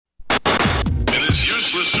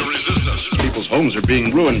useless to resist us. People's homes are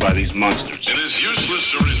being ruined by these monsters. It is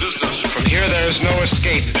useless to resist us. From here, there is no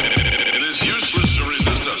escape. It is useless to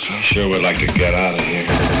resist us. I sure would like to get out of here.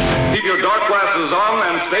 Keep your dark glasses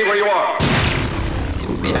on and stay where you are.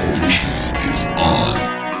 The revolution is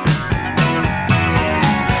on.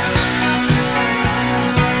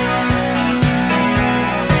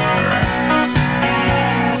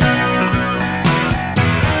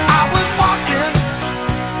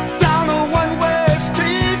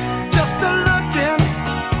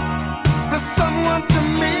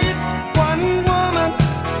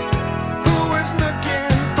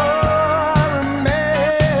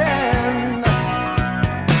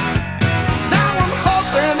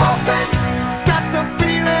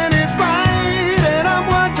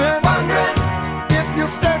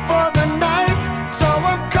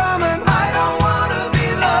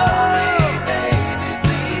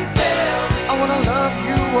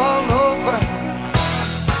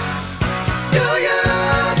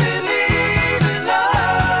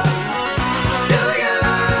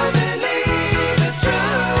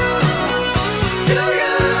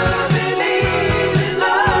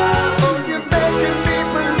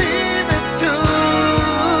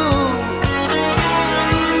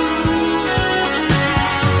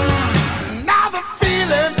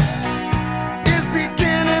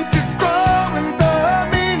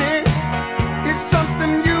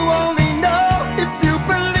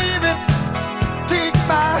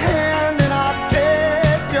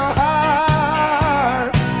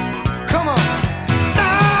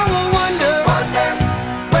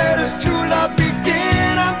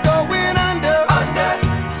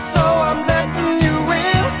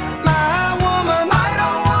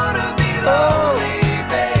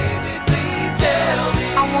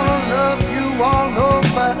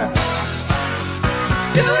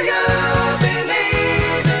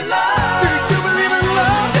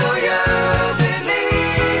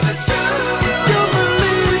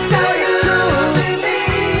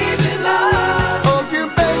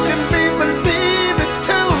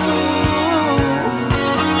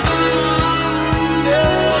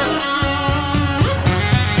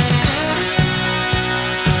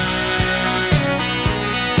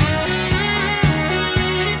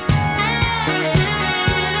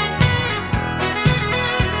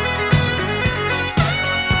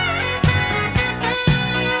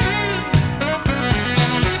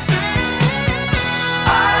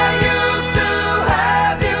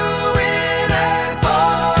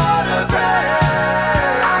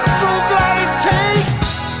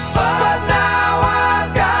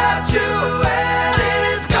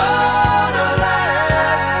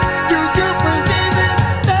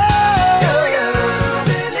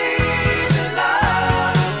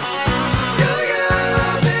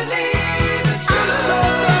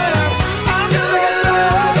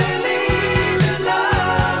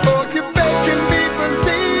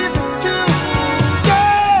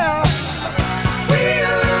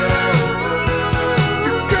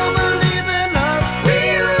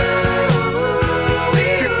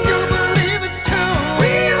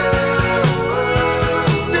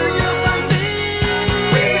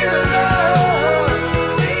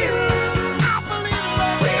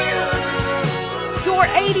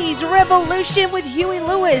 Revolution with Huey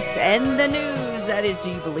Lewis and the news. That is, do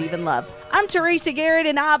you believe in love? I'm Teresa Garrett,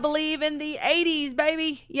 and I believe in the 80s,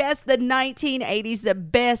 baby. Yes, the 1980s, the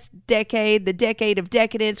best decade, the decade of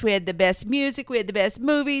decadence. We had the best music. We had the best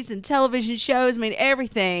movies and television shows. I mean,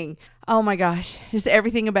 everything. Oh, my gosh. Just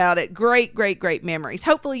everything about it. Great, great, great memories.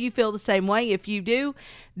 Hopefully you feel the same way. If you do,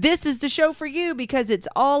 this is the show for you because it's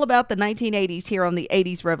all about the 1980s here on the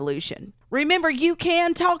 80s Revolution. Remember, you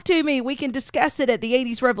can talk to me. We can discuss it at the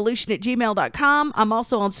 80srevolution at gmail.com. I'm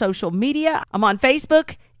also on social media. I'm on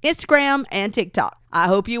Facebook, Instagram, and TikTok. I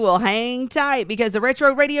hope you will hang tight because the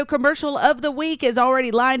Retro Radio commercial of the week is already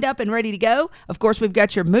lined up and ready to go. Of course, we've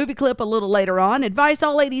got your movie clip a little later on. Advice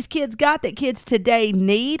all 80s kids got that kids today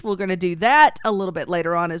need. We're going to do that a little bit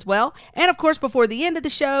later on as well. And of course, before the end of the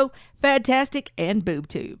show, Fantastic and Boob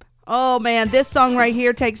Tube. Oh man, this song right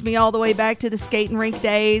here takes me all the way back to the skating rink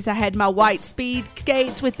days. I had my white speed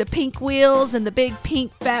skates with the pink wheels and the big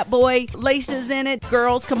pink fat boy laces in it.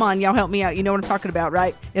 Girls, come on, y'all help me out. You know what I'm talking about,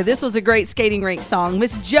 right? Yeah, this was a great skating rink song.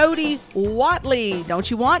 Miss Jody Watley, Don't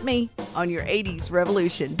You Want Me, on your 80s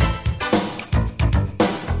Revolution.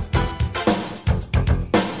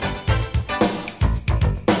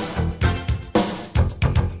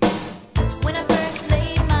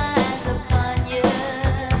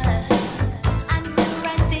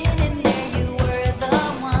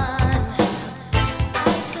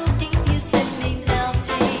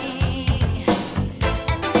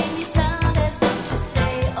 To say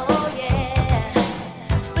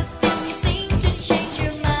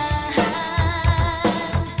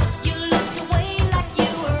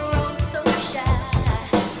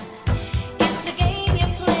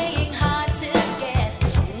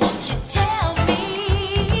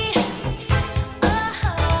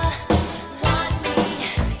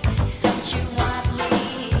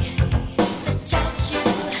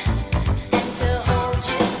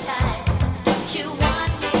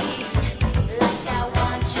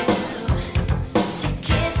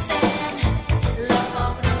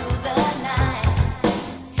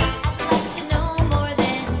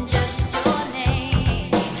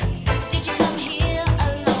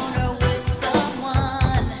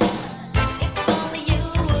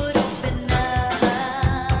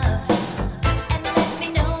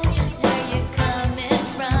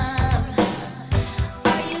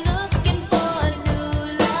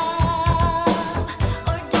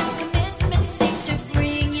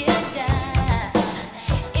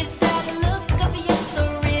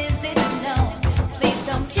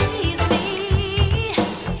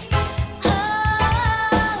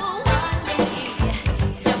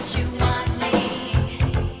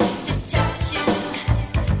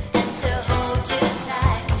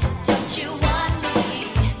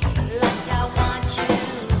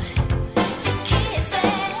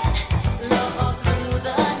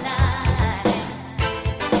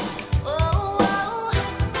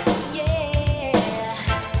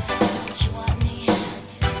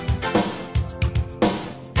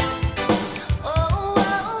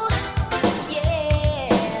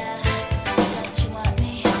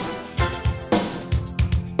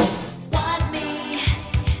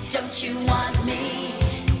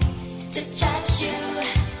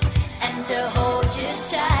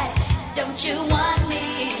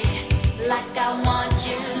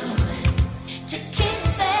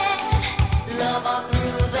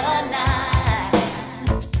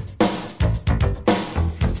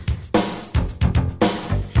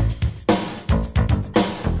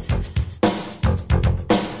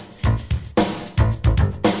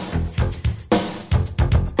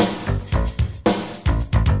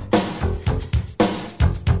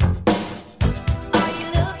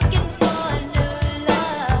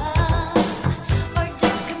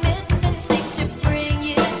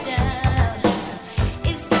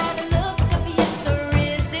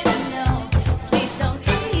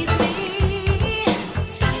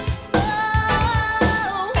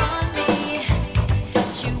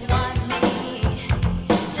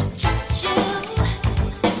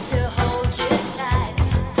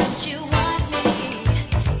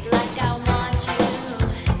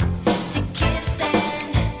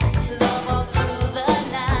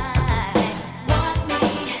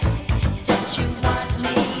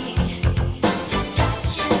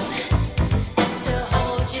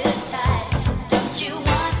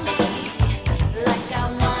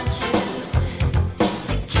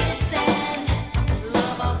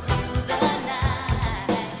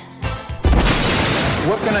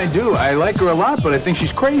do. I like her a lot, but I think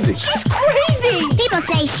she's crazy. She's crazy! People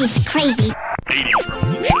say she's crazy. 80s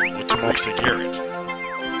Revolution with Teresa Garrett.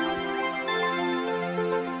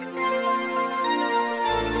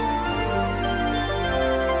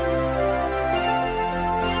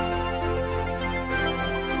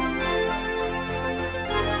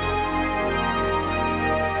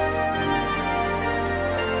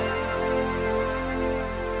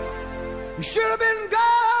 You should have been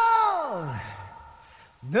gone,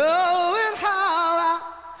 knowing how I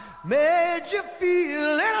made you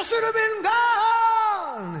feel, and I should have been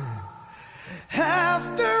gone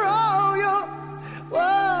after all your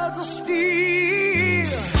words of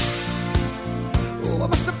steel. Oh, I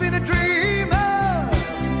must have been a dreamer,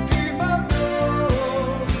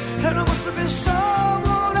 and I must have been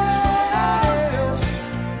someone else,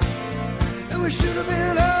 and we should have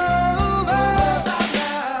been over.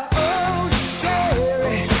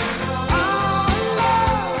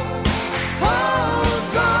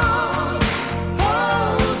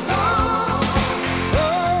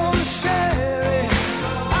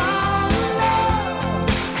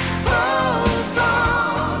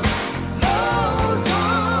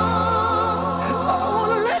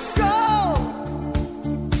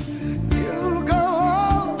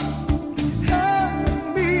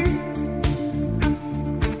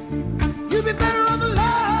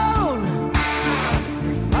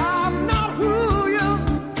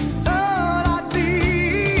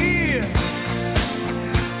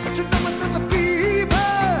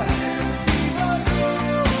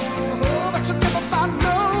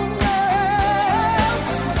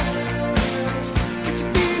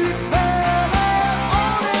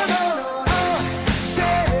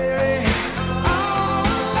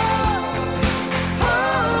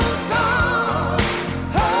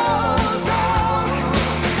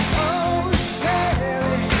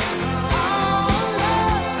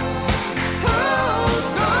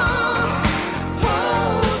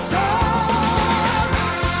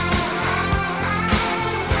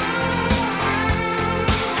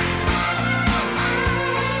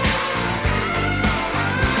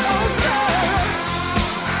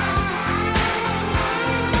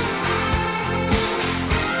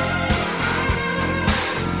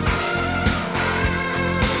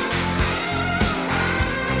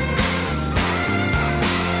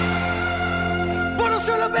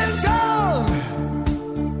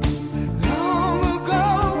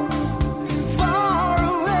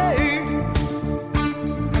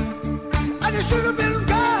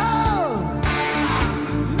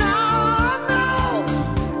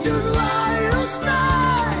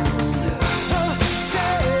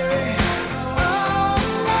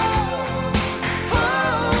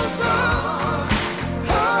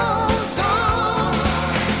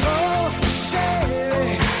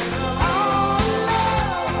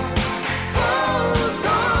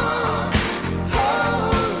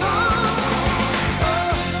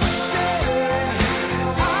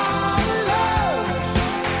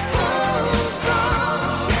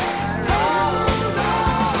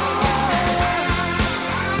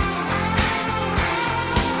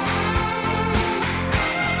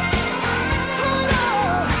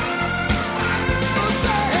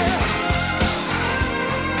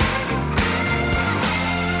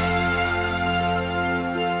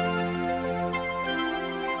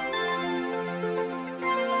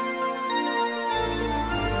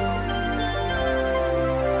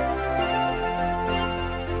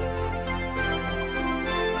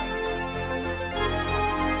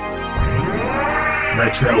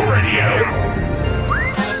 Retro Radio.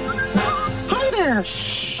 Hi there.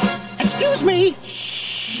 Shh. Excuse me.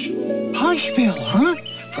 Shh. Hushville, huh?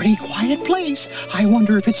 Pretty quiet place. I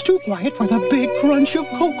wonder if it's too quiet for the big crunch of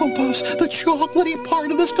Cocoa Puffs, the chocolatey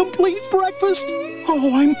part of this complete breakfast.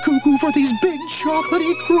 Oh, I'm cuckoo for these big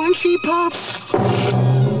chocolatey crunchy puffs.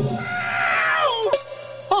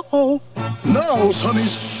 Uh-oh. Now,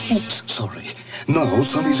 Sonny's... Oops, sorry. Now,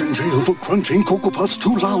 Sonny's in jail for crunching Cocoa Puffs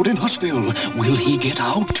too loud in Hushville. Will he get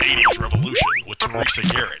out? 80s Revolution with Teresa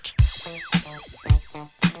Garrett.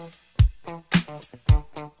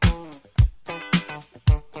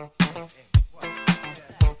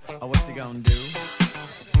 Oh, what you gonna do?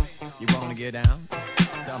 You wanna get down?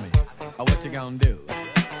 Tell me. Oh, what you gonna do?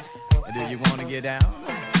 Do you wanna get down?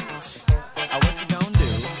 Oh, what you gonna do?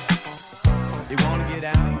 You wanna get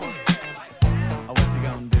out? Oh, what you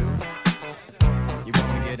gonna do? You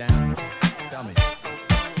wanna get down? Tell me.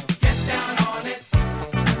 Get down on it.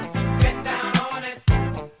 Get down on it.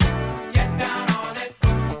 Get down on it.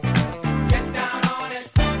 Get down on it.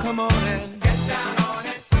 Come on in. Get down on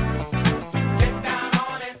it. Get down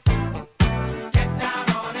on it. Get down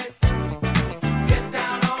on it. Get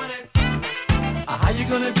down on it.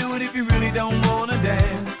 gonna do it if you really don't wanna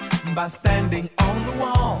dance? By standing on the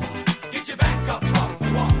wall. Get your back up off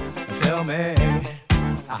the wall. Tell me,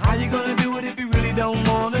 how you gonna do it if you really don't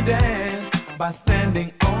wanna dance? By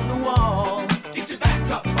standing on the wall. Get your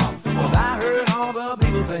back up off the wall. 'Cause I heard all the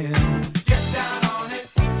people saying, get down on it.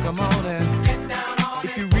 Come on and get down on it.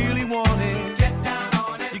 If you really want it, get down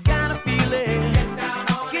on it. You gotta feel it. Get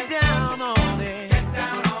down on it. Get down on it. Get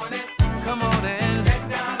down on it. Come on and get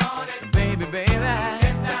down on it. Baby, baby.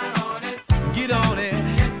 Get down on it. Get on it.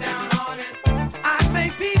 Get down on it. I say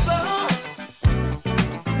people,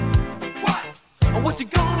 what you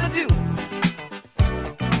gonna do?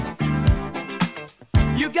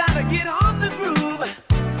 You gotta get on the groove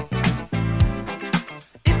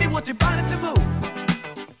if you want your body to move.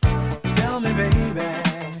 Tell me, baby,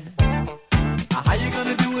 how you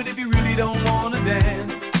gonna do it if you really don't wanna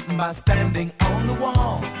dance? By standing on the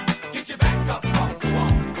wall. Get your back up off the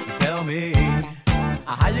wall. Tell me,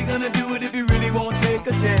 how you gonna do it if you really won't take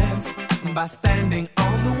a chance? By standing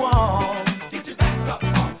on the wall. Get your back up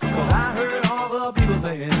off the wall. 'Cause I heard all the people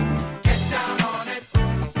saying, get down on it.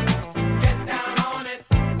 Get down on it.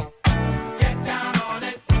 Get down on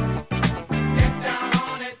it. Get down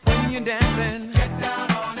on it. When you're dancing, get down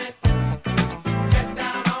on it. Get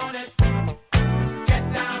down on it. Get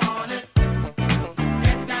down on it.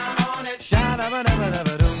 Get down on it.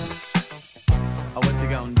 Sha-da-ba-da-ba-da-ba-doo. What you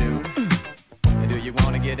gonna do? Do you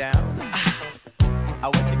wanna get down?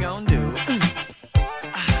 What you gonna do?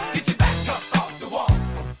 Get your back up off the wall.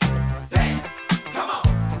 Dance, come on.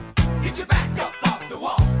 Get your back up off the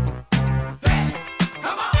wall. Dance,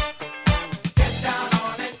 come on. Get down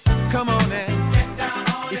on it. Come on and get down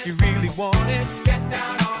on it. If you really want it, get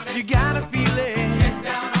down on it. You gotta feel it. Get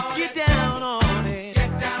down on it. Get down on it.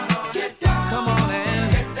 Get down on it. Get down. Come on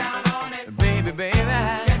and get down on it. Baby, baby.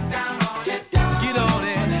 Get down on it. Get down. Get on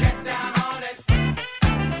it. Get down on it.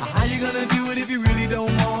 How you gonna do it if you really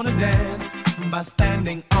don't wanna dance? By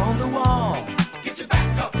standing on the wall. Get your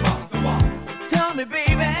back up off the wall. Tell me,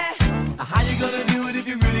 baby, how you gonna do it if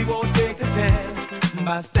you really won't take a chance?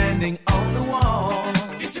 By standing on the wall.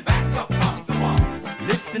 Get your back up off the wall.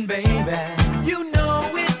 Listen, baby, you know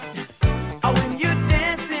it. When you're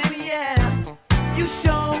dancing, yeah, you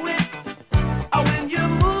show it. When you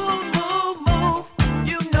move, move, move,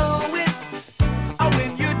 you know it.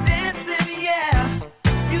 When you're dancing, yeah,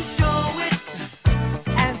 you show it.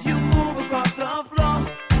 As you move across the floor,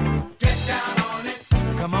 get down on it.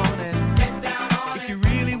 Come on and get down on it. If you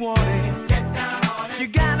really want it, get down on it. You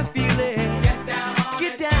gotta feel it. Get down on it.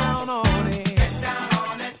 Get down on it. Get down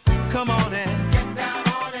on it. Come on and get down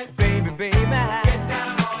on it. Baby, baby. Get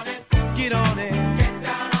down on it. Get on it. Get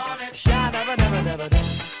down on it. Sha-da-ba-da-ba-da-ba-da.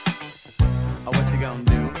 What you gonna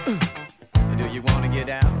do? Do you wanna get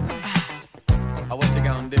down? What you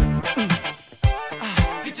gonna do?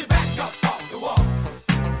 Get your back up off the wall.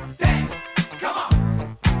 Dance, come on.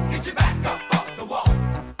 Get your back up off the wall.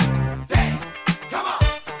 Dance, come on.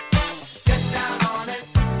 Get down on it.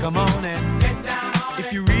 Come on and get down on it.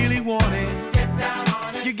 If you really want it, get down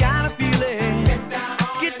on it. You gotta feel it.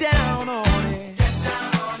 Get down on it. Get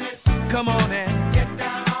down on it. Get down on it. Come on and get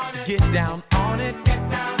down on it. Get down on it. Get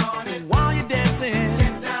down on it. While you're dancing,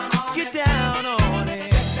 get down on it. Get down on it.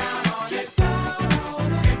 Get down on it. Get down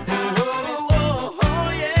on it. Oh, oh, oh,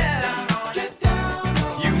 yeah. Get down on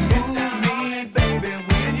it. You move me, baby,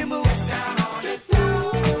 when you move. Get down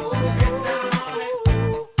on it. Get down on it.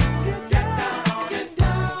 Get down on it. Get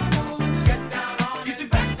down on it. Get down on it. Get your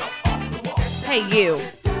back up off the wall. Hey, you.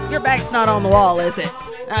 Your back's not on the wall, is it?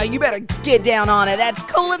 You better get down on it. That's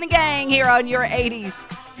Kool and the Gang here on your 80s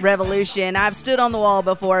Revolution. I've stood on the wall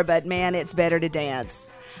before, but man, it's better to dance.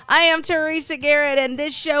 I am Teresa Garrett, and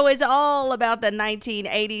this show is all about the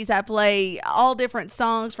 1980s. I play all different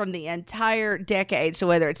songs from the entire decade. So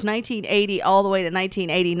whether it's 1980 all the way to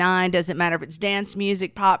 1989, doesn't matter if it's dance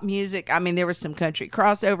music, pop music. I mean, there was some country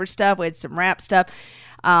crossover stuff. We had some rap stuff.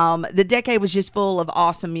 The decade was just full of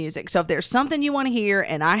awesome music. So if there's something you want to hear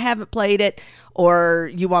and I haven't played it, or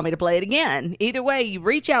you want me to play it again, either way, you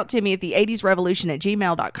reach out to me at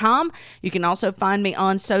the80srevolution@gmail.com. You can also find me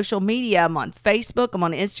on social media. I'm on Facebook, I'm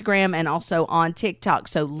on Instagram, and also on TikTok.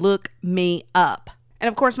 So look me up. And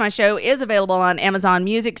of course, my show is available on Amazon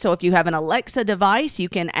Music. So if you have an Alexa device, you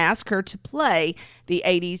can ask her to play the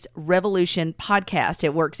 80s Revolution podcast.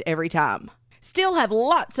 It works every time. Still have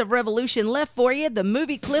lots of Revolution left for you. The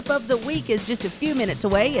movie clip of the week is just a few minutes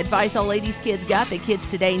away. Advice all 80s kids got that kids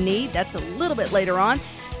today need. That's a little bit later on.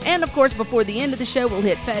 And of course, before the end of the show, we'll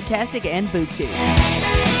hit Fantastic and Boob Tube.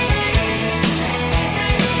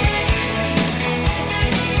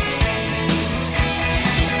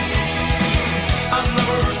 I've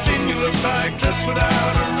never seen you look like this without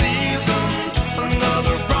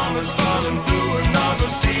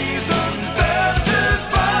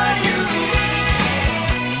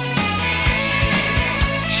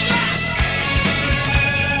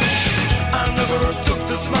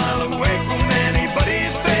smile away from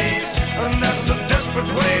anybody's face. And that's a desperate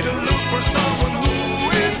way to look for someone who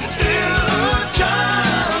is still a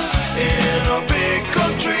child in a big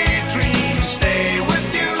country dream. Stay with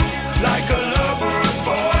you like a lover's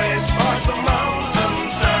voice parts the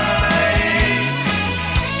mountainside.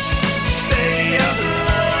 Stay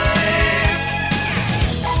alive.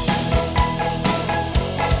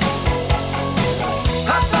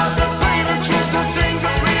 I thought that pain and truth are things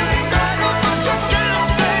that really matter, but you can't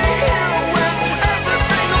stay here with every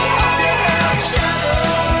single one you have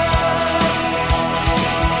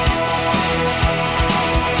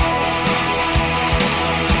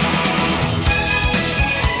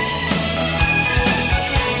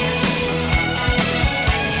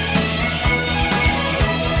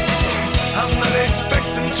I'm not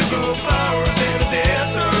expecting to grow flowers in a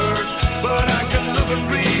desert, but I can live and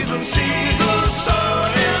breathe and see the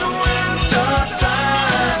sun in winter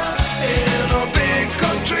time. In a big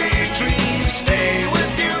country dream, stay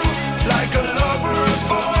with you like a lover's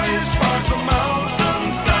voice parts the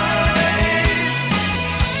mountainside.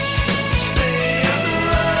 Stay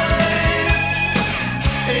alive.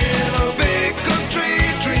 In a big country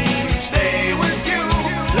dream, stay with you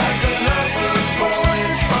like a lover's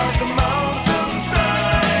voice parts the mountainside.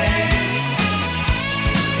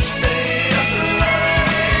 Stay alive.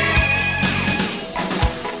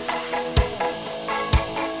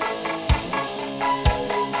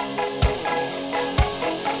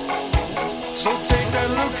 So take that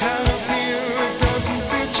look out of here, it doesn't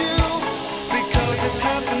fit you. Because it's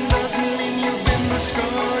happened doesn't mean you've been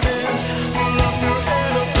discarded. Pull up your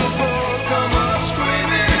head up the floor, come up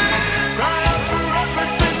screaming. Cry out for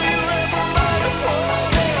everything you ever might have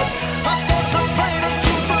wanted. I thought the pain and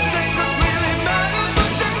truth were things that really matter,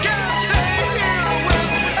 but you can't stay here with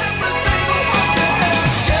every single one you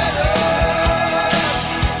have shattered.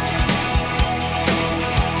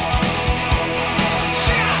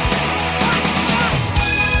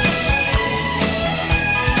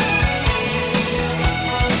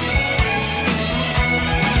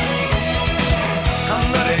 I'm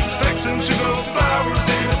not expecting to grow flowers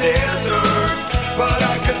in a desert, but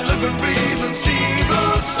I can live and breathe and see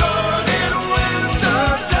the sun in winter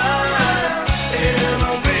time. In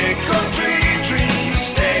a big country dream,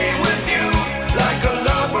 stay with you like a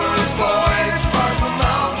lover's voice parts the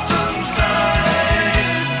mountainside.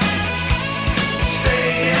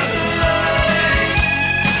 Stay alive.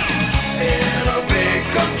 In a big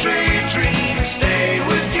country dream, stay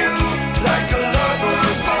with you like a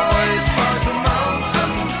lover's voice parts the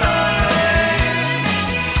mountainside.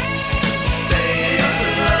 Stay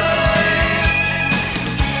alive.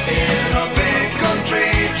 In a big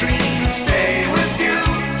country dream, stay with you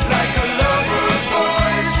like a lover's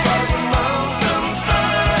voice parts the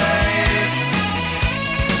mountainside.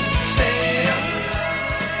 Stay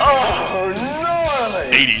alive. Oh, gnarly!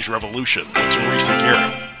 80s Revolution with Teresa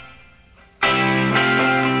Garrett.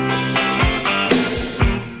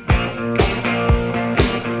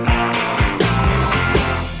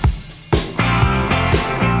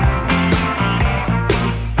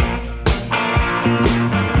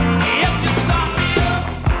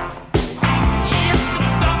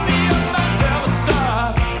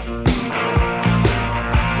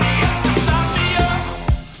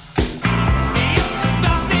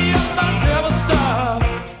 Stop me up, I'll never stop.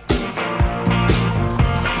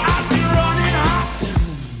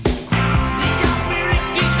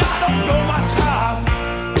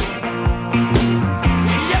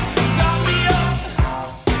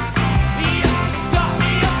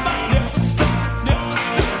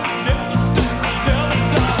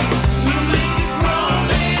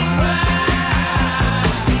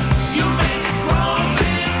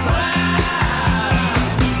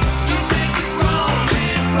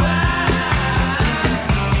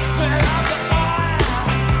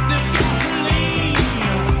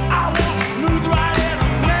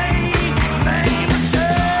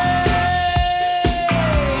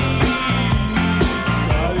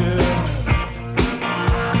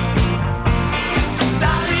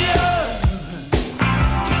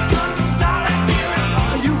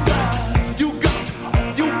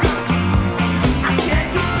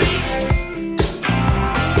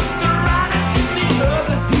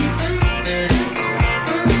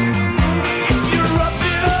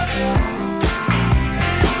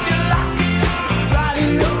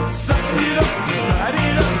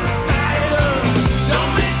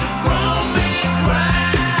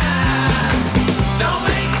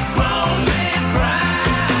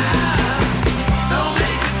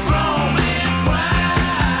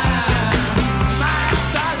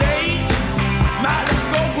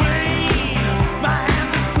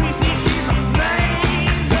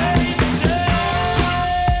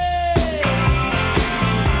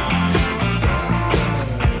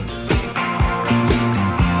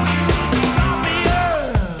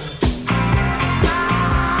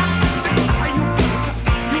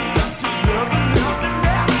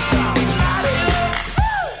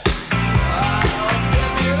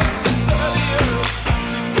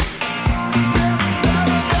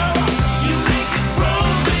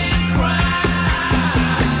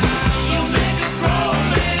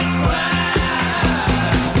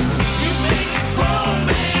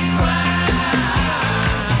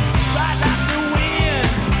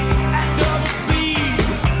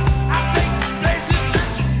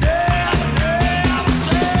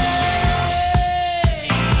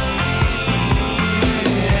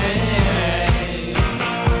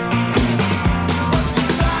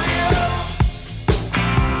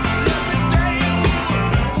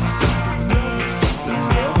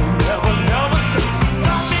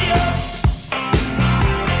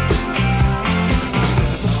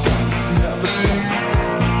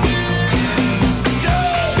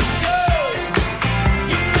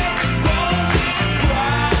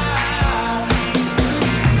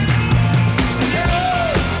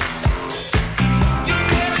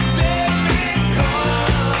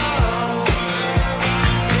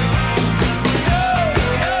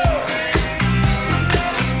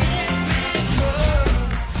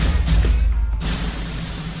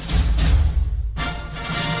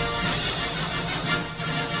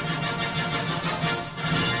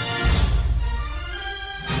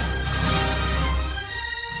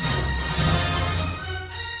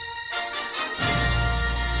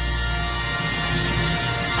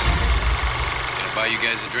 you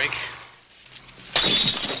guys a drink?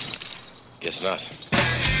 Guess not.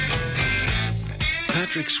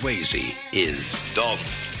 Patrick Swayze is Dalton.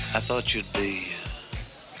 I thought you'd be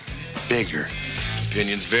bigger.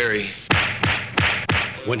 Opinions vary.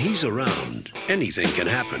 When he's around, anything can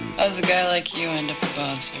happen. How does a guy like you end up a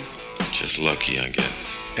bouncer? Just lucky, I guess.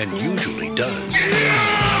 And usually does.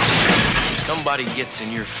 If somebody gets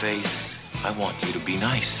in your face, I want you to be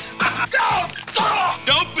nice.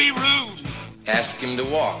 Don't be rude! Ask him to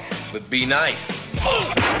walk, but be nice.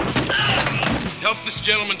 Help this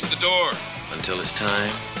gentleman to the door. Until it's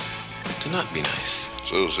time to not be nice.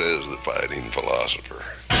 So says the fighting philosopher.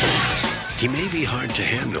 He may be hard to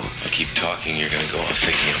handle. I keep talking, you're gonna go off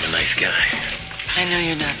thinking I'm a nice guy. I know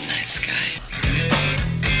you're not a nice guy.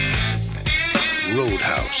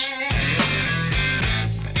 Roadhouse.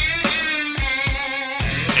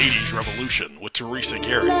 80s Revolution with Teresa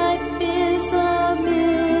Garrett. Life is a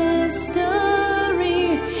mystery.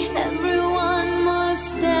 Everyone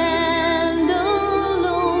must stand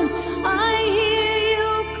alone. I hear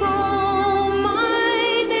you call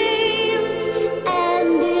my name,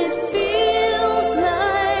 and it feels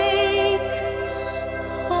like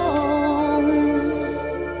home.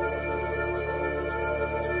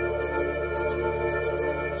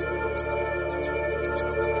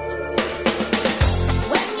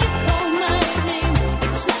 When you call my name,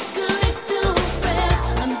 it's like a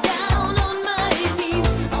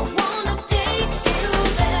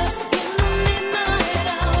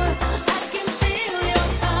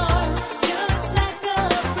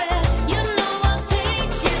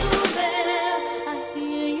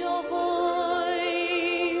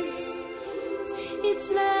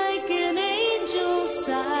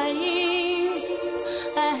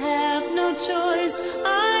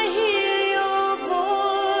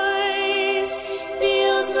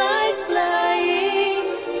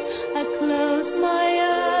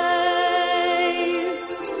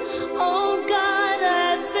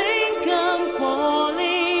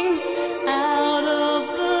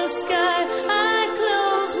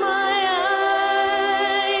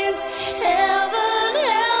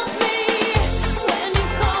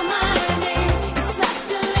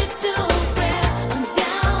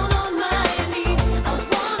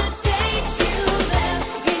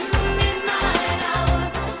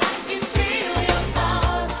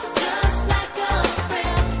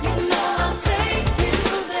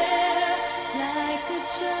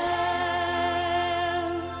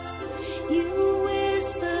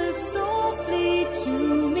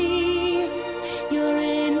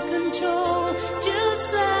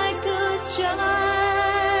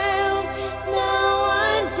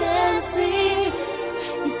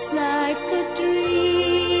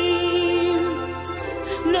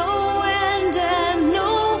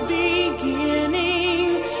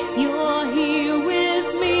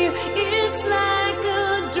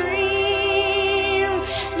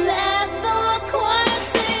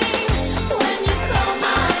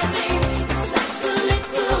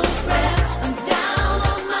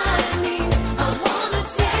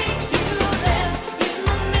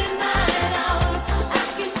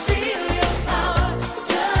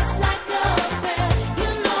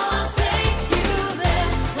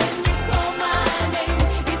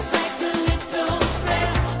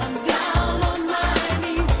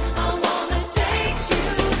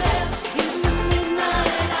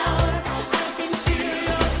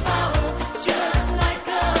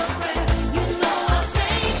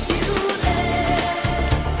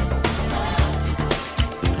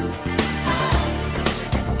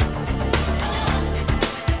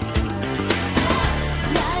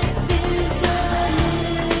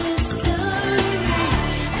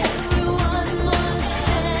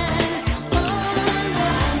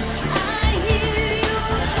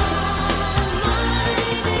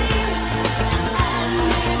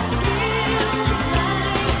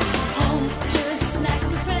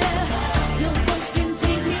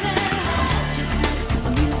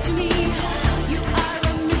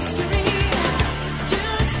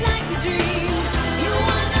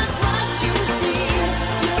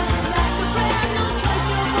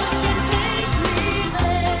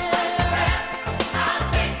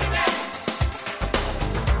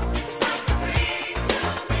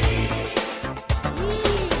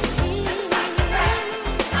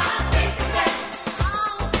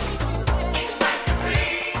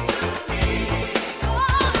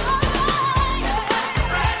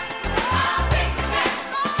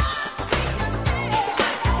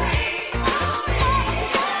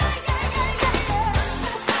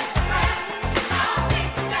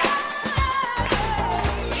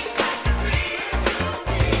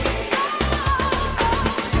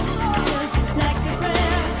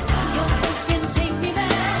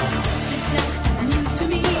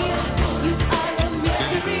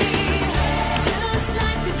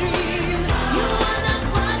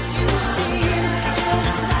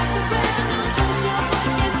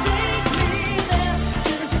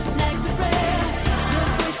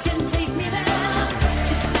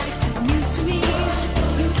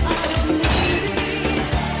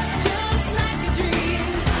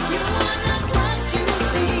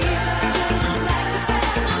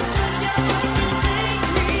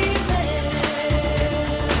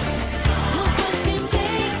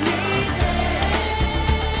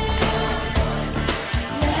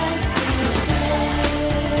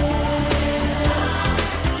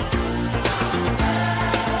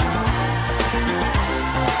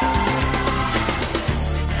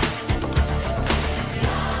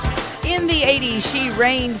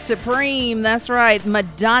reigned supreme. That's right,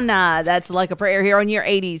 Madonna. That's Like a Prayer here on your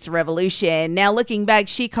 80s Revolution. Now, looking back,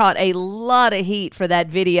 she caught a lot of heat for that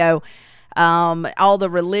video. All the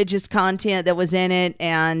religious content that was in it.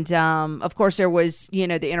 And, of course, there was, the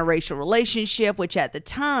interracial relationship, which at the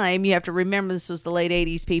time, you have to remember this was the late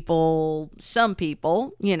 80s. Some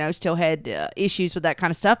people, still had issues with that kind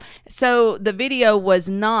of stuff. So the video was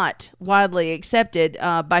not widely accepted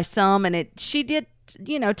by some, and she did,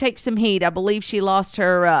 take some heat. I believe she lost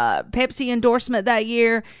her Pepsi endorsement that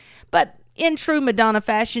year, but in true Madonna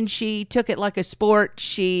fashion, she took it like a sport.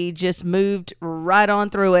 She just moved right on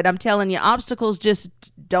through it. I'm telling you, obstacles just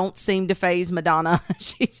don't seem to faze Madonna.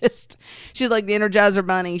 She's like the Energizer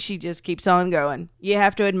Bunny. She just keeps on going. You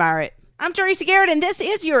have to admire it. I'm Teresa Garrett, and this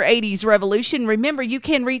is your 80s Revolution. Remember, you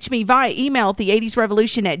can reach me via email,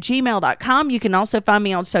 the80srevolution@gmail.com. You can also find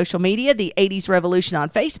me on social media, The 80s Revolution on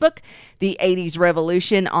Facebook, The 80s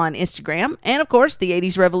Revolution on Instagram, and, of course, The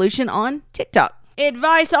 80s Revolution on TikTok.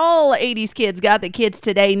 Advice all 80s kids got that kids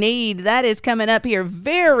today need. That is coming up here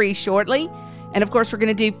very shortly. And, of course, we're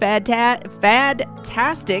going to do Fadtastic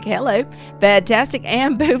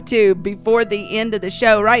and BoobTube before the end of the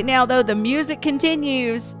show. Right now, though, the music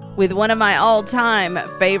continues with one of my all-time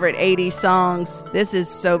favorite 80s songs. This is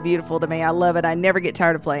so beautiful to me. I love it. I never get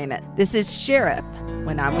tired of playing it. This is Sheriff,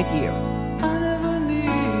 When I'm With You. I never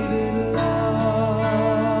needed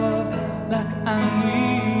love like I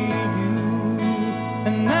need you,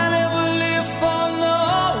 and I never lived for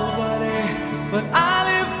nobody, but I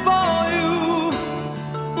live for you.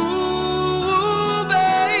 Ooh,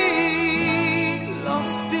 babe,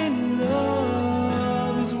 lost in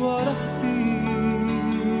love is what I feel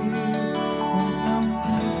when I'm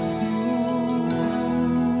with you.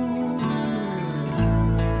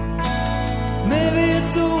 Maybe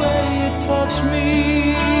it's the way you touch me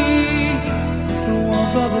with the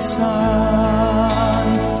warmth of the sun.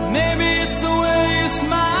 Maybe it's the way you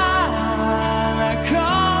smile that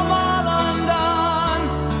come all undone.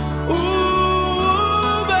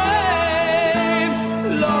 Ooh, babe,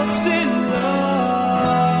 lost in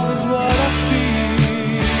love is what I feel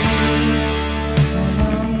when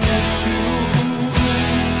I'm with you.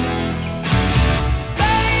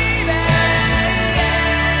 Baby, I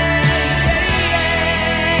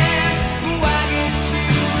get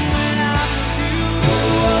chills when I'm with you.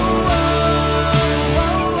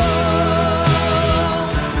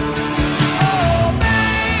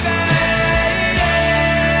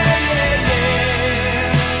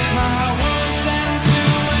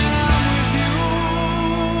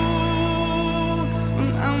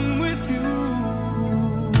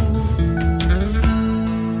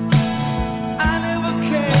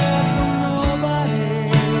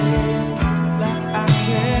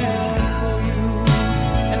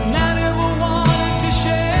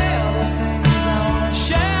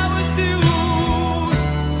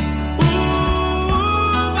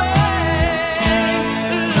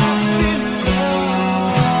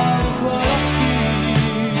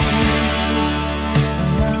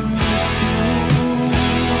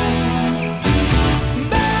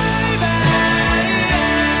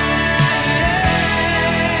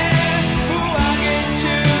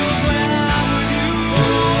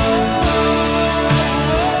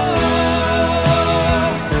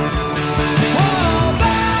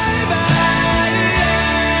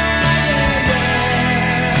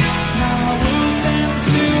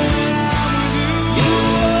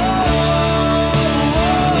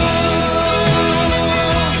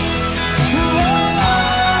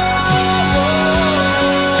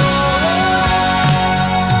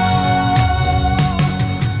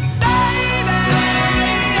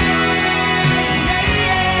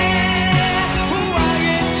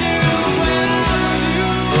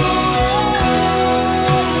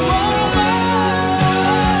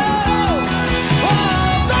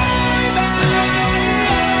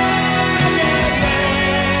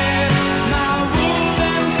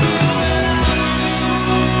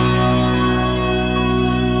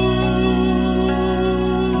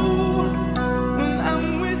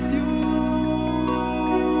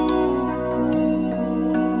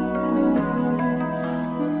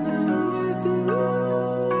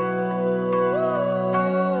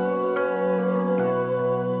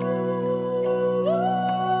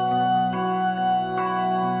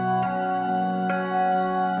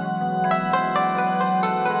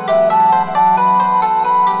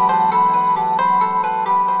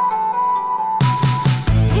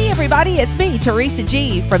 everybody. It's me, Teresa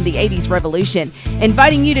G. from the 80s Revolution,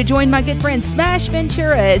 inviting you to join my good friend Smash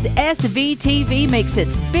Ventura as SVTV makes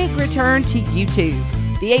its big return to YouTube.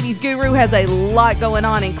 The 80s Guru has a lot going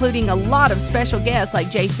on, including a lot of special guests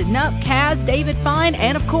like Jason Nupp, Kaz, David Fine,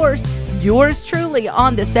 and of course, yours truly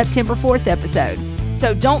on the September 4th episode.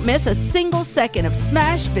 So don't miss a single second of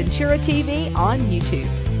Smash Ventura TV on YouTube.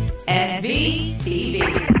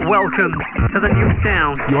 SVTV. Welcome to the new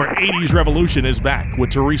sound. Your 80s revolution is back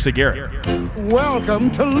with Teresa Garrett.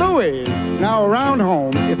 Welcome to Louis. Now, around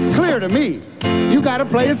home, it's clear to me. You gotta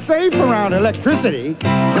play it safe around electricity.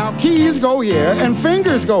 Now, keys go here and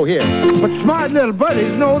fingers go here. But smart little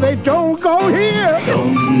buddies know they don't go here.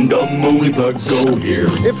 Dumb only plugs go here.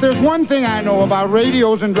 If there's one thing I know about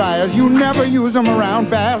radios and dryers, you never use them around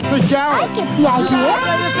baths or showers. I get the idea. You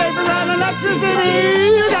gotta play it safe around electricity.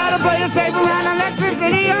 You gotta play it safe around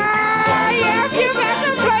electricity. Oh, yes, you got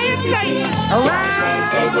to play it safe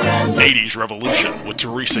around. 80s revolution with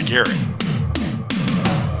Teresa Garrett.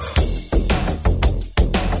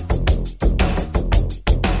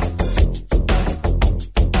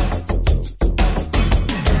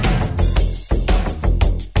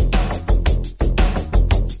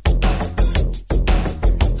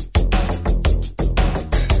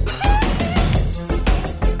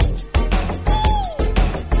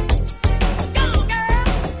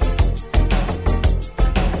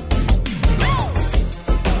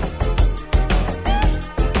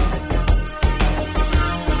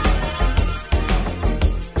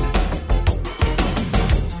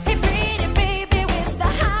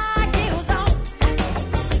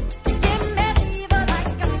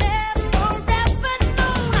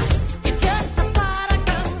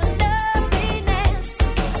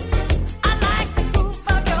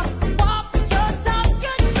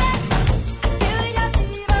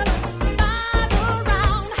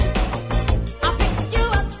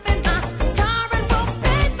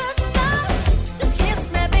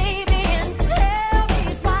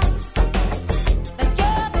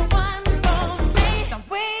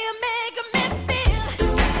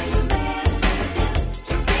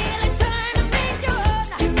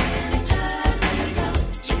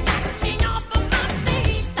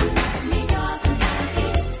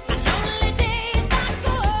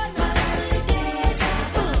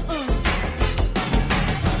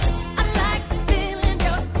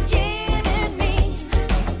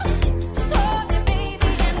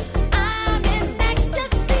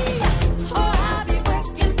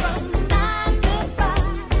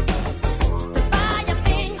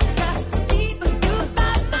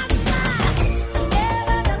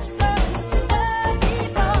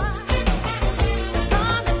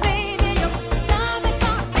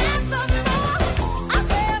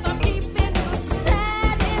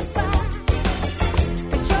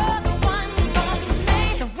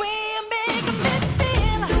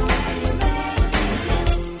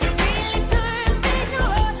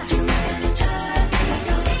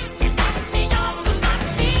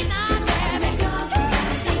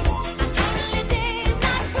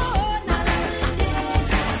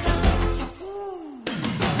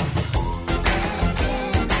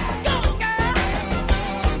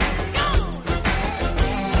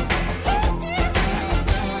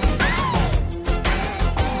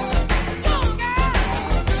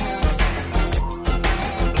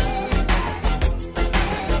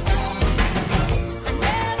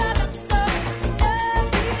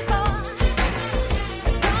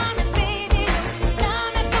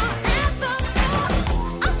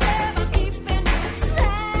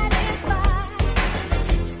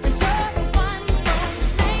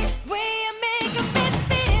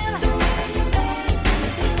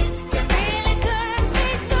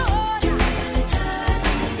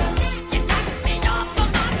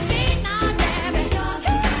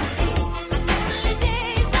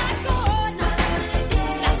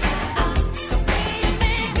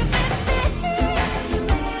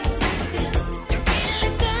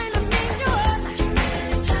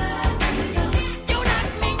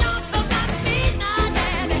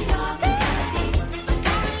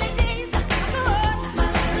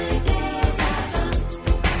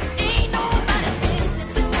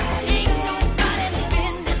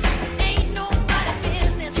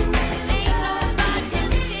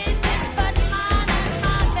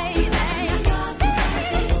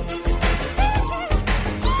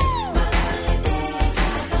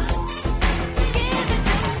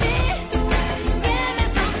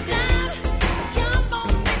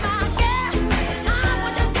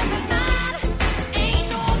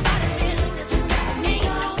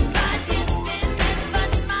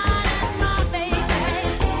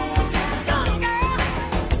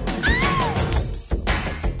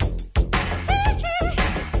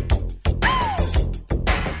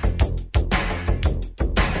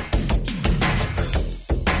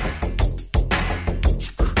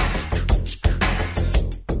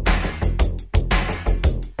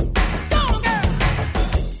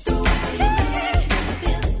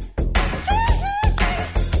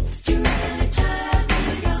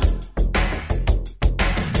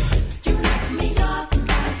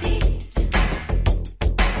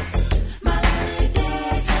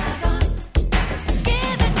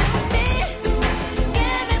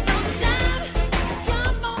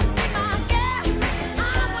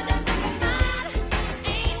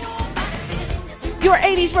 Your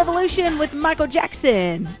 80s Revolution with Michael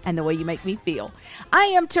Jackson and The Way You Make Me Feel. I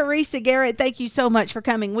am Teresa Garrett. Thank you so much for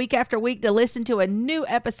coming week after week to listen to a new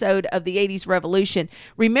episode of the 80s Revolution.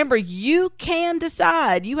 Remember, you can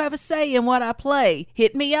decide. You have a say in what I play.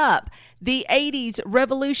 Hit me up. The 80s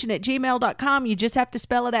Revolution at gmail.com. You just have to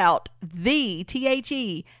spell it out. The,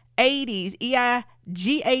 T-H-E, 80s, E-I-G-H-T-I-E-S,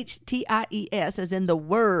 as in the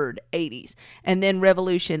word 80s. And then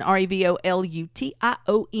Revolution, R-E-V-O-L-U-T-I-O-N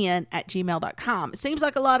at gmail.com. It seems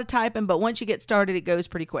like a lot of typing, but once you get started, it goes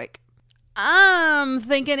pretty quick. I'm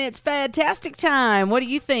thinking it's fantastic time. What do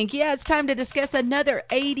you think? Yeah, it's time to discuss another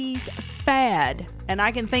 80s fad. And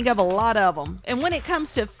I can think of a lot of them. And when it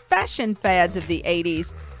comes to fashion fads of the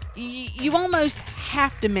 80s, you almost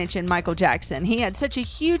have to mention Michael Jackson. He had such a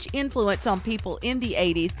huge influence on people in the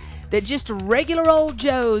 80s that just regular old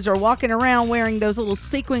Joes are walking around wearing those little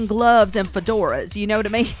sequin gloves and fedoras. You know what I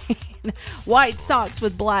mean? White socks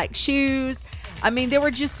with black shoes. I mean, there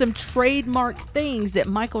were just some trademark things that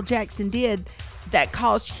Michael Jackson did that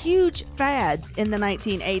caused huge fads in the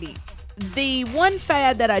 1980s. The one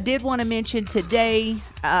fad that I did want to mention today,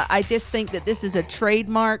 I just think that this is a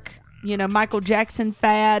trademark, Michael Jackson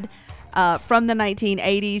fad from the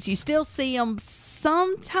 1980s. You still see them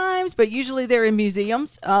sometimes, but usually they're in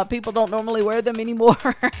museums. People don't normally wear them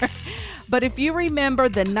anymore. But if you remember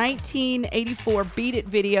the 1984 Beat It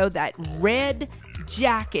video, that red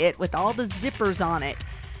jacket with all the zippers on it,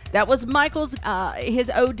 that was Michael's his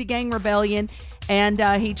ode to gang rebellion. And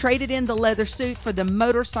he traded in the leather suit for the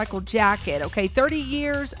motorcycle jacket. Okay, 30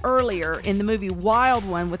 years earlier in the movie Wild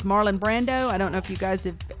One with Marlon Brando. I don't know if you guys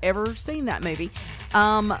have ever seen that movie.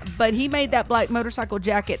 But he made that black motorcycle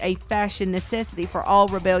jacket a fashion necessity for all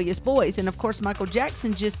rebellious boys. And of course, Michael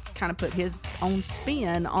Jackson just kind of put his own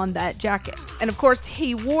spin on that jacket. And of course,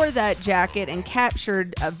 he wore that jacket and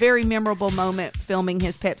captured a very memorable moment filming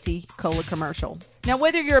his Pepsi Cola commercial. Now,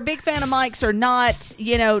 whether you're a big fan of Mike's or not,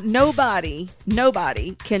 nobody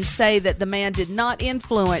can say that the man did not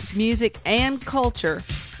influence music and culture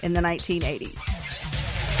in the 1980s.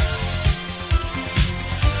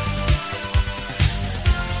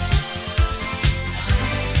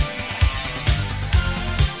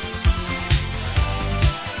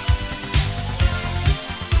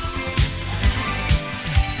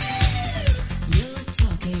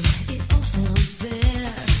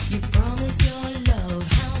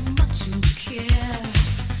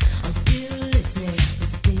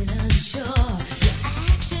 Your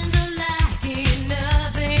actions are lacking,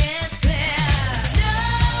 nothing is clear.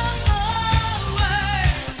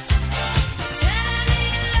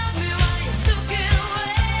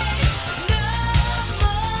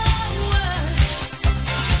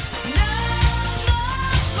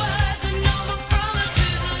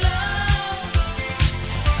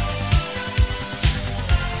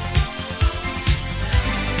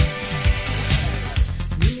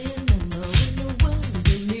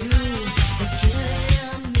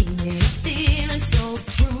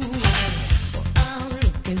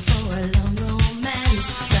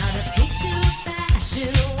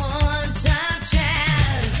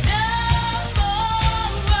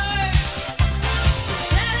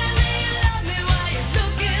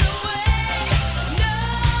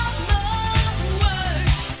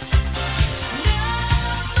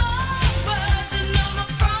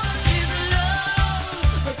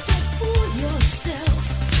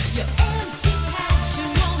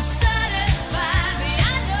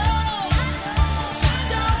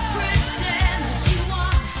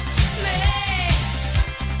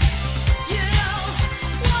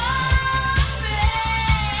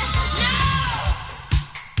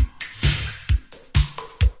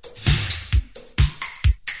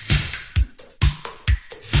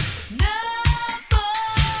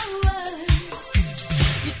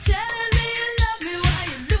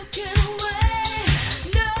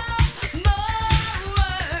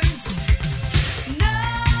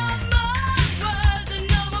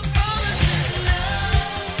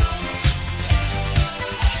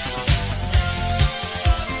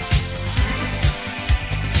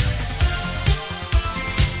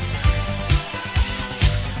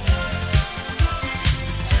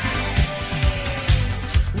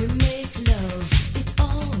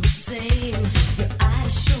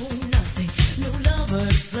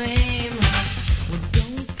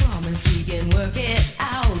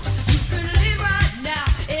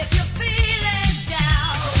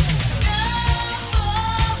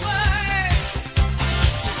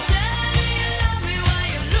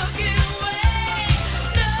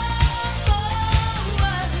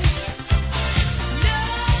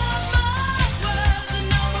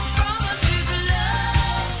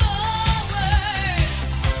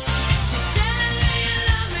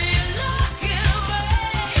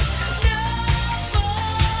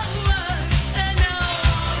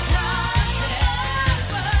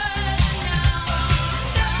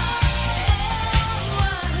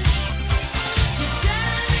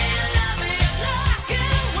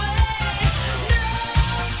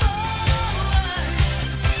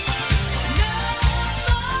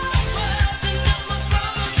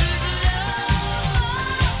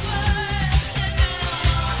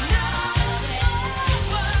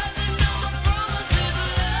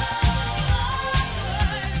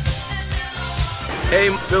 Hey,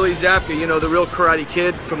 it's Billy Zabka, you know, the real Karate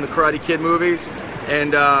Kid from the Karate Kid movies.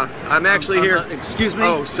 And I'm actually here. Excuse me?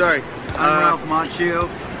 Oh, sorry. I'm Ralph Macchio.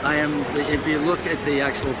 I am, if you look at the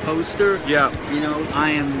actual poster, yeah, you know,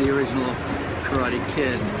 I am the original Karate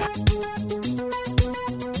Kid.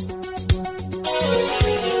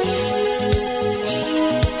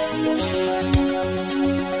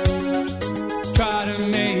 Try to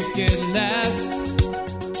make it last.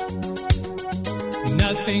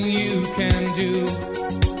 Nothing you can do.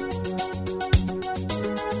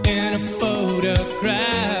 In a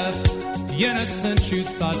photograph, the innocence you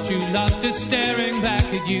thought you lost is staring back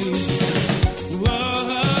at you.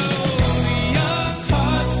 Whoa, young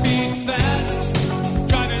hearts beat fast,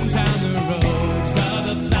 driving down the road of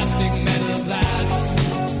a plastic metal glass.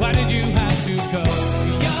 Why did you have to go?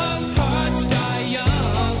 Young hearts die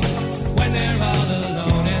young when they're all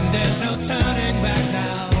alone, and there's no turning back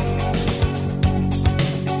now.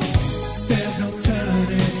 There's no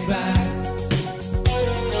turning back.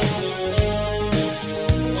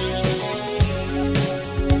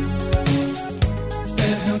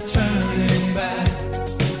 There's no turning back.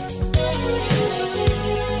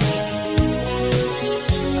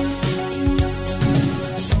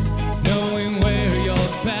 Knowing where you're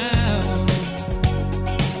bound,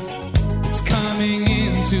 it's coming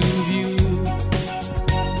into view.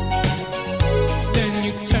 Then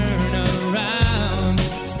you turn around.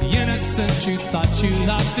 The innocence you thought you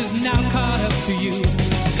lost is now caught up to you.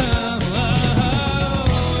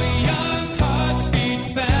 Young hearts beat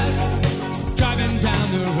fast, driving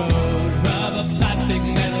down the road of a plastic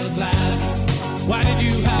metal glass. Why did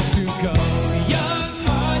you have to go? Young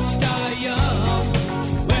hearts die young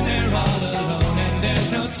when they're all alone, and there's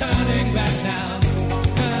no turning back now.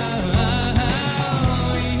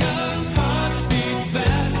 Young hearts beat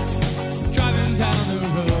fast, driving down the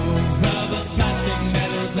road of a plastic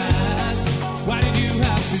metal glass. Why did you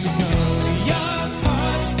have to go? Young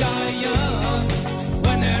hearts die young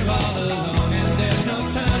when they're all alone, and there's no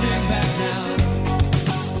turning back now.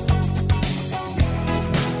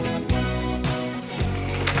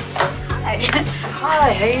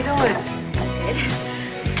 Hi, how you doing? Good.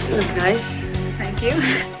 You look nice. Thank you.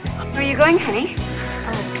 Where are you going, honey?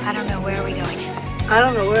 Oh, I don't know. Where are we going? I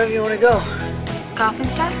don't know, wherever you want to go. Golf and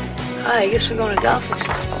stuff? Hi, I guess we're going to golf and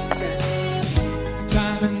stuff.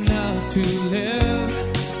 Time enough to live,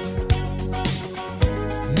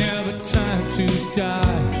 never time to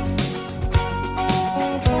die.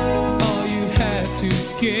 All you had to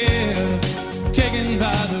give, taken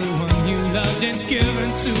by the one you loved and given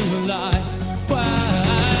to a lie. Why?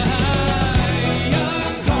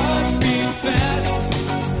 Young hearts beat fast,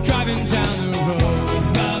 driving down the road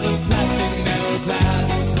of a plastic metal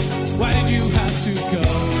glass. Why did you have to go?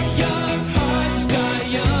 Young hearts die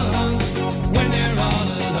young when they're all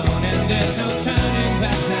alone, and there's no turning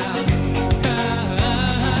back now.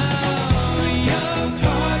 Young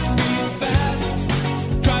hearts beat fast,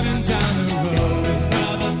 driving down the road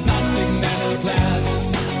of a plastic metal glass.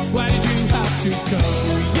 Why did you have to go?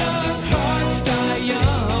 Young hearts die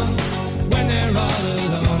young when they're all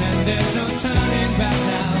alone, and there's no turning back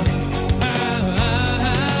now.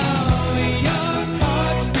 Young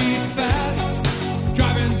hearts beat fast,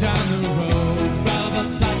 driving down the road of a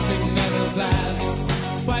plastic metal glass.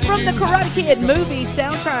 Why did From you the have Karate to Kid go? movie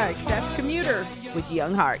soundtrack, that's Commuter with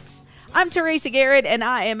Young Hearts. I'm Teresa Garrett, and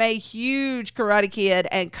I am a huge Karate Kid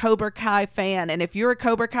and Cobra Kai fan. And if you're a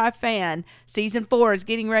Cobra Kai fan, Season 4 is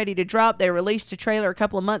getting ready to drop. They released a trailer a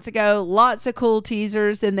couple of months ago. Lots of cool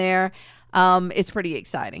teasers in there. It's pretty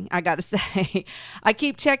exciting, I got to say. I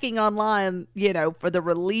keep checking online, you know, for the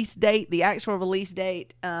release date, the actual release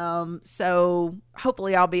date. So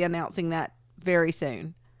hopefully I'll be announcing that very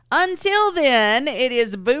soon. Until then, it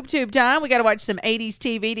is boob tube time. We got to watch some 80s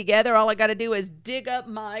TV together. All I got to do is dig up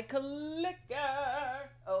my clicker.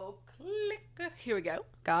 Oh, clicker. Here we go.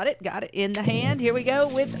 Got it in the hand. Here we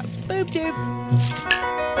go with boob tube.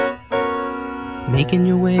 Making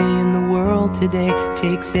your way in the world today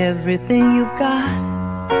takes everything you've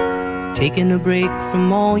got. Taking a break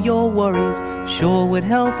from all your worries sure would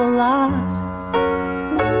help a lot.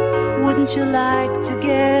 Wouldn't you like to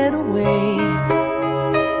get away?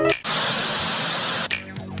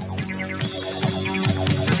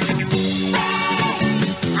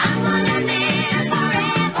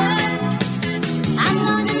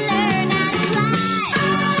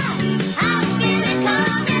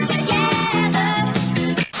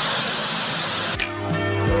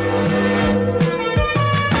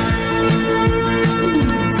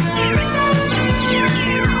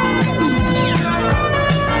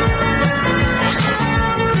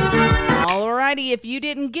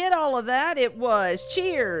 of that, it was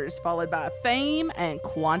Cheers, followed by Fame and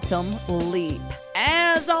Quantum Leap.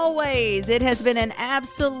 As always, it has been an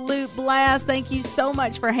absolute blast. Thank you so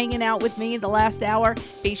much for hanging out with me in the last hour.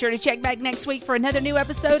 Be sure to check back next week for another new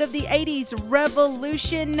episode of the 80s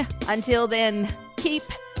Revolution. Until then, keep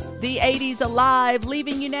the 80s alive,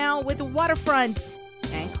 leaving you now with Waterfront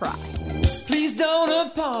and Cry. Please don't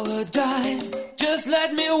apologize. Just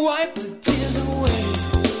let me wipe the tears away.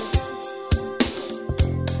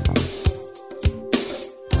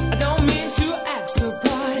 I don't mean to act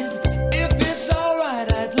surprised. If it's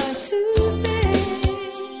alright, I'd like to stay.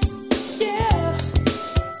 Yeah.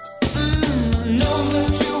 I know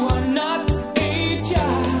that you are not a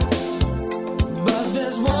child, but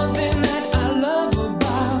there's one thing that I love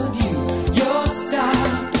about you. Your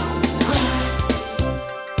style.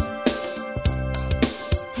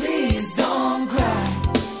 Please don't cry.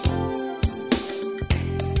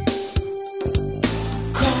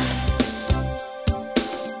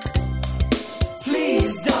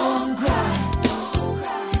 Please don't cry.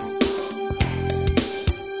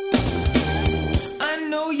 I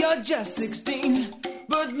know you're just 16,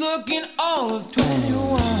 but looking all of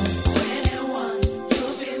 21.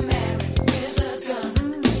 You'll be married with a gun.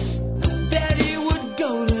 Daddy would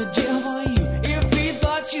go to jail for you if he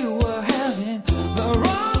thought you were having the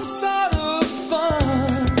wrong sort of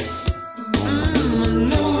fun. I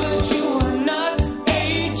know that you are not a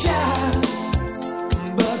child,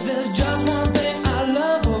 but there's just one thing I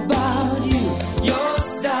love about you. Your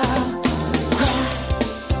style. Cry.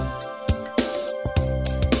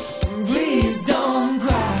 Please don't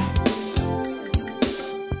cry.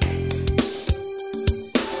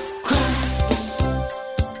 Cry.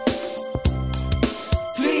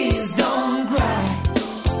 Please don't cry.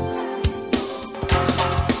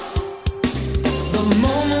 The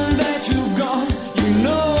moment that you've gone, you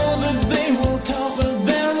know that they will talk, but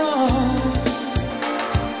they're wrong.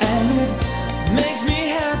 And it makes me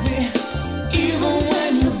happy, even when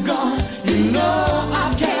you've gone. You know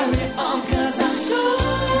I'll carry on, 'cause I'm sure.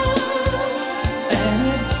 And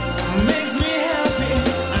it makes me happy,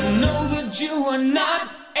 I know that you are not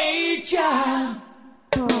a child,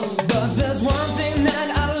 but there's one thing that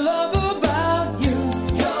I love about you.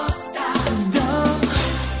 Your style. Don't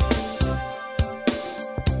cry.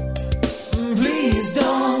 Please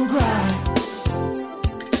don't cry.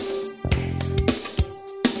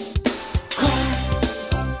 Cry.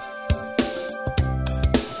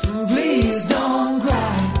 Please don't cry.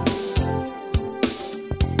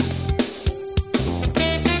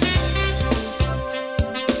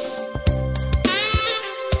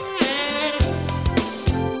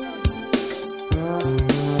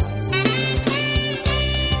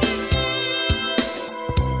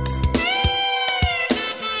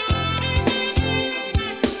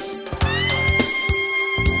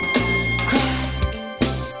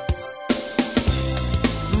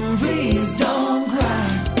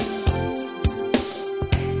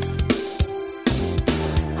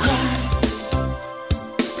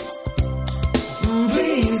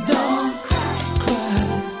 Please don't cry. Cry. Please don't cry.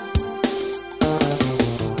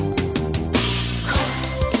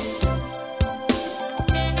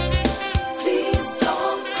 Please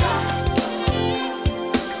don't cry.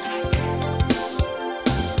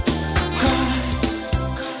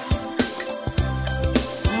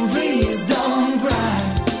 Please don't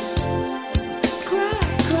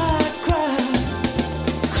cry.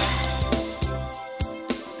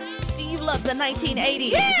 Do you love the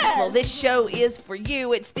 1980s? Yes! Well, this show is for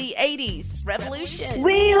you. It's the 80s Revolution.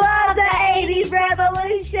 We love the 80s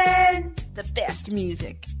Revolution. The best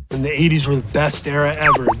music. And the 80s were the best era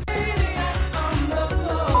ever.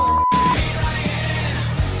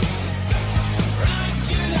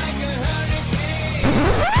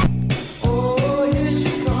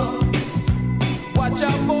 Watch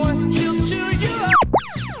out, boy, she'll chew you up.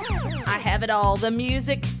 I have it all. The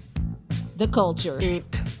music, the culture,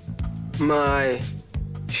 Eat my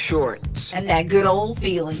shorts. and that good old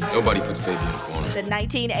feeling. Nobody puts baby in a corner. The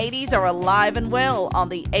 1980s are alive and well on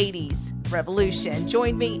the 80s Revolution.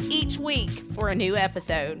 Join me each week for a new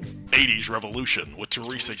episode. 80s Revolution with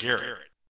Teresa Garrett.